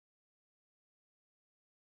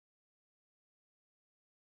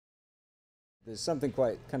There's something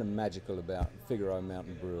quite kind of magical about Figueroa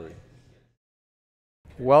Mountain Brewery.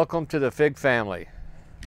 Welcome to the Fig family.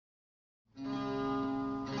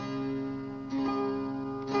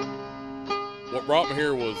 What brought me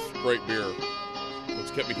here was great beer.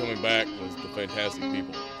 What's kept me coming back was the fantastic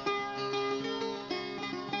people.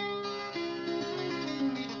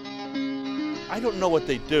 I don't know what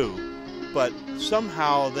they do, but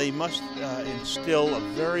somehow they must instill a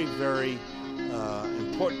very, very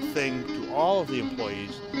important thing to all of the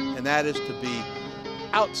employees, and that is to be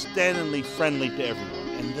outstandingly friendly to everyone,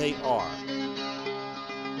 and they are.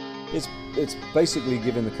 It's basically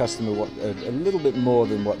giving the customer a little bit more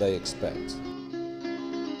than what they expect.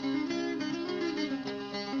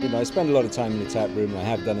 You know, I spend a lot of time in the tap room, and I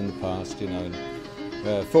have done in the past, you know,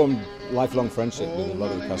 and formed lifelong friendship with a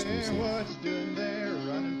lot of the customers here.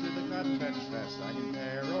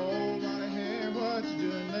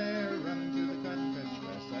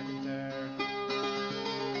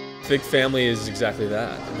 Fig family is exactly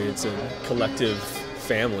that. I mean, it's a collective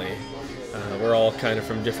family. We're all kind of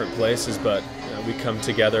from different places, but we come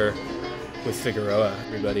together with Figueroa.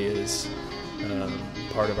 Everybody is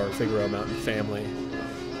part of our Figueroa Mountain family.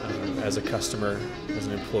 As a customer, as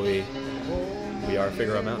an employee, we are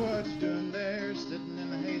Figueroa Mountain.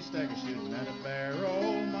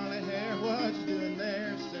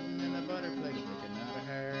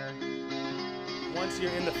 Once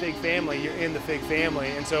you're in the Fig family, you're in the Fig family,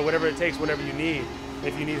 and so whatever it takes, whatever you need.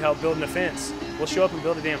 If you need help building a fence, we'll show up and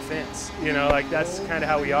build a damn fence. You know, like that's kind of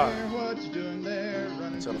how we are.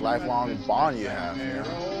 It's a lifelong bond you have, you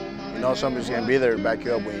know. You know somebody's gonna be there to back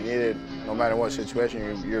you up when you need it, no matter what situation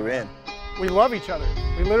you're in. We love each other.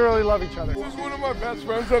 We literally love each other. He's one of my best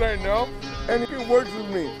friends that I know, and he works with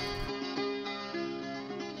me.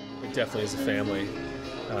 It definitely is a family.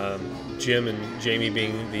 Jim and Jamie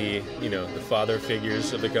being the father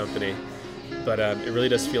figures of the company, but it really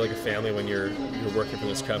does feel like a family when you're working for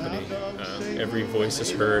this company. Every voice is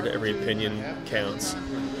heard, every opinion counts.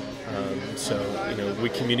 So we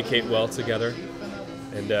communicate well together,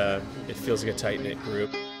 and it feels like a tight-knit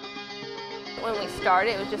group. When we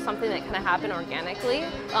started, it was just something that kind of happened organically.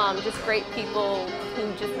 Just great people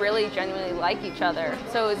who just really genuinely like each other.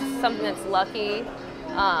 So it's something that's lucky.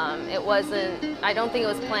 It wasn't, I don't think it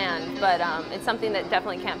was planned, but it's something that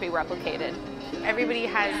definitely can't be replicated. Everybody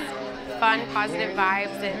has fun, positive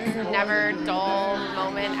vibes. It's never a dull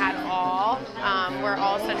moment at all. We're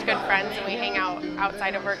all such good friends, and we hang out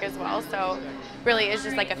outside of work as well. So really, it's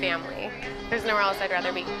just like a family. There's nowhere else I'd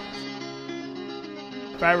rather be.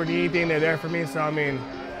 If I ever need anything, they're there for me. So I mean,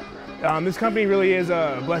 this company really is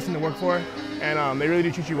a blessing to work for, and they really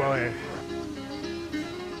do treat you well here.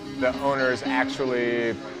 The owners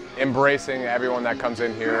actually embracing everyone that comes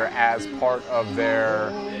in here as part of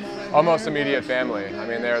their almost immediate family. I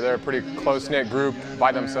mean, they're a pretty close-knit group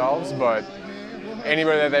by themselves, but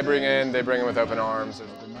anybody that they bring in with open arms.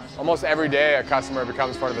 Almost every day a customer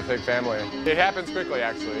becomes part of the Fig family. It happens quickly,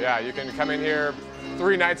 actually. Yeah, you can come in here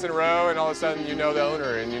 3 nights in a row, and all of a sudden you know the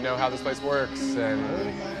owner, and you know how this place works, and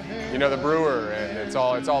you know the brewer, and it's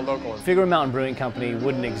all local. Figueroa Mountain Brewing Company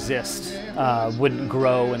wouldn't exist, wouldn't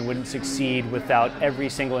grow, and wouldn't succeed without every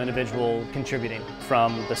single individual contributing,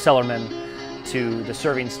 from the cellarman to the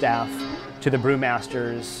serving staff, to the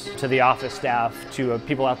brewmasters, to the office staff, to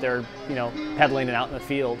people out there, pedaling and out in the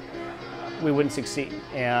field. We wouldn't succeed,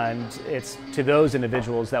 and it's to those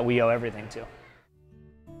individuals that we owe everything to.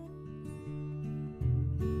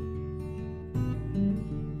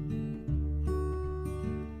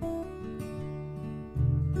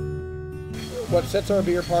 What sets our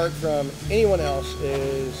beer apart from anyone else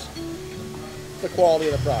is the quality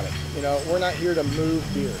of the product. We're not here to move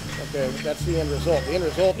beer, okay? That's the end result. The end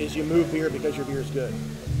result is you move beer because your beer is good.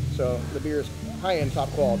 So the beer is high-end, top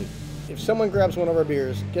quality. If someone grabs one of our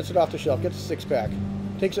beers, gets it off the shelf, gets a 6-pack,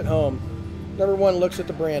 takes it home, number one, looks at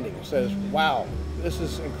the branding and says, wow, this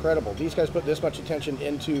is incredible. These guys put this much attention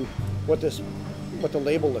into what the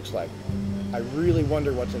label looks like. I really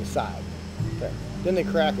wonder what's inside. Okay. Then they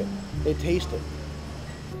crack it. They taste it.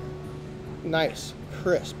 Nice,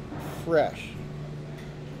 crisp, fresh.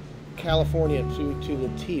 California to the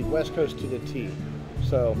T, West Coast to the T.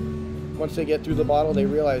 So once they get through the bottle, they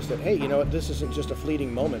realize that, hey, you know what, this isn't just a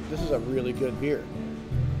fleeting moment. This is a really good beer.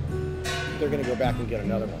 They're going to go back and get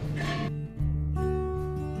another one.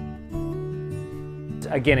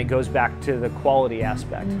 Again, it goes back to the quality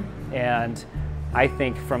aspect. And I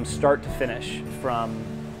think from start to finish, from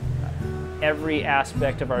every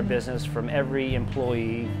aspect of our business, from every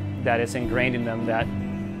employee, that it's ingrained in them that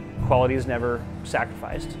quality is never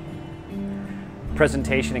sacrificed.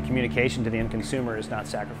 presentation and communication to the end consumer is not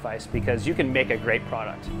sacrificed, because you can make a great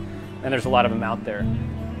product, and there's a lot of them out there.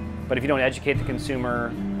 But if you don't educate the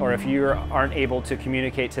consumer, or if you aren't able to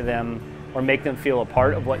communicate to them or make them feel a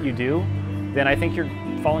part of what you do, then I think you're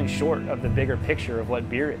falling short of the bigger picture of what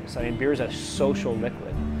beer is. I mean, beer is a social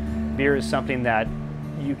liquid. Beer is something that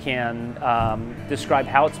you can describe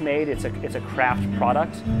how it's made. It's a craft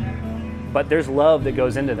product, but there's love that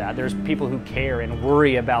goes into that. There's people who care and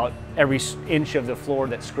worry about every inch of the floor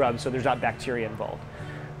that's scrubbed so there's not bacteria involved.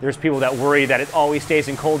 There's people that worry that it always stays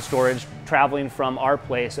in cold storage traveling from our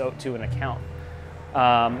place out to an account.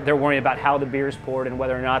 They're worrying about how the beer is poured and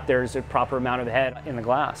whether or not there's a proper amount of head in the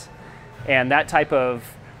glass. And that type of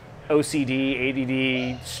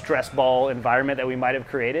OCD, ADD, stress ball environment that we might have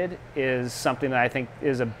created is something that I think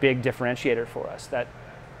is a big differentiator for us, that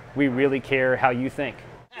we really care how you think.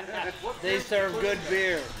 They serve good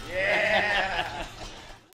beer. Yeah!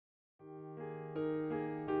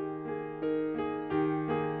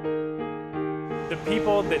 The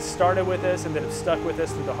people that started with us and that have stuck with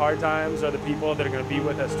us through the hard times are the people that are going to be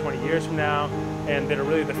with us 20 years from now, and that are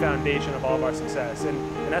really the foundation of all of our success. And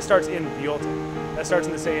that starts in Buellton. That starts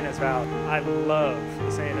in the St. Inez Valley. I love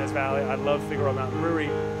the St. Inez Valley. I love Figueroa Mountain Brewery.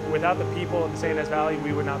 Without the people of the St. Inez Valley,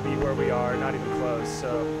 we would not be where we are, not even close.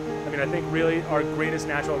 So, I mean, I think really our greatest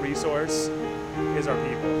natural resource is our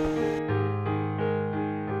people.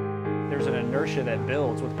 There's an inertia that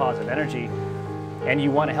builds with positive energy, and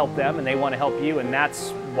you want to help them and they want to help you, and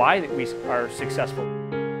that's why we are successful.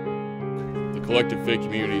 The collective Fig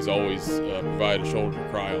community has always provided a shoulder to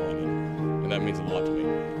cry on, and that means a lot to me.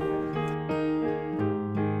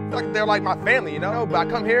 Like they're like my family, you know? But I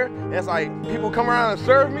come here, and it's like people come around and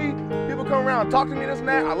serve me, people come around and talk to me, this and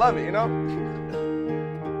that. I love it, you know?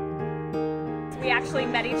 We actually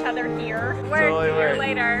met each other here. We're a year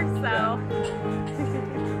later, so.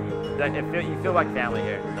 You feel like family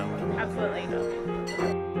here. So. Absolutely.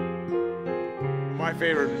 My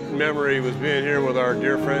favorite memory was being here with our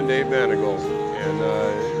dear friend Dave Manigault, and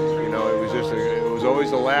you know, it was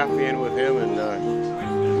always a laugh being with him,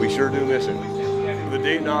 and we sure do miss him. The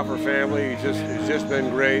Dayton-Offer family has just been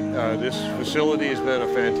great. This facility has been a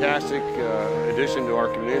fantastic addition to our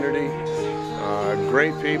community.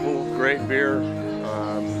 Great people, great beer,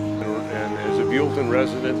 and as a Buellton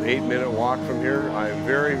resident, 8-minute walk from here, I am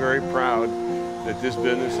very, very proud that this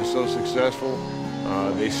business is so successful.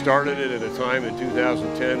 They started it at a time in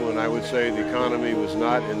 2010 when I would say the economy was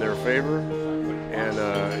not in their favor.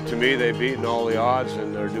 And to me, they've beaten all the odds,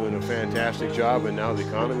 and they're doing a fantastic job, and now the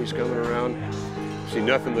economy's coming around. See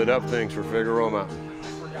nothing but up things for Figueroa Mountain.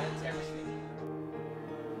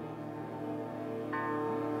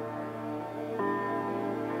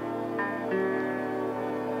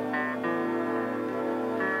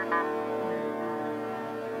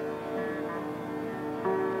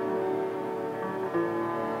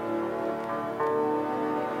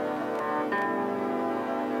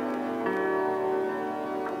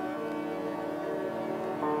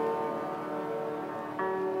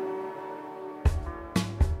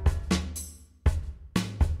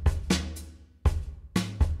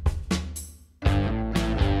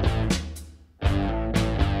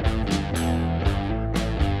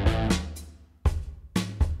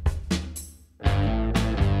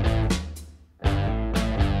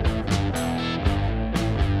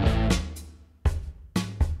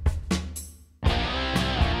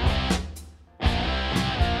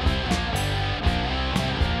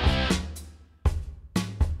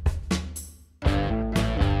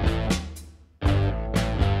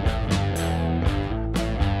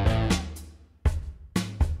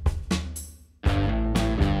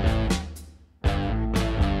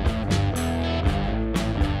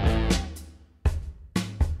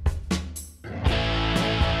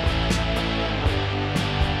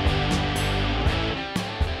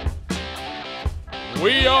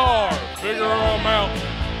 We are Figueroa Mountain.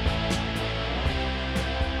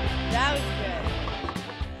 That was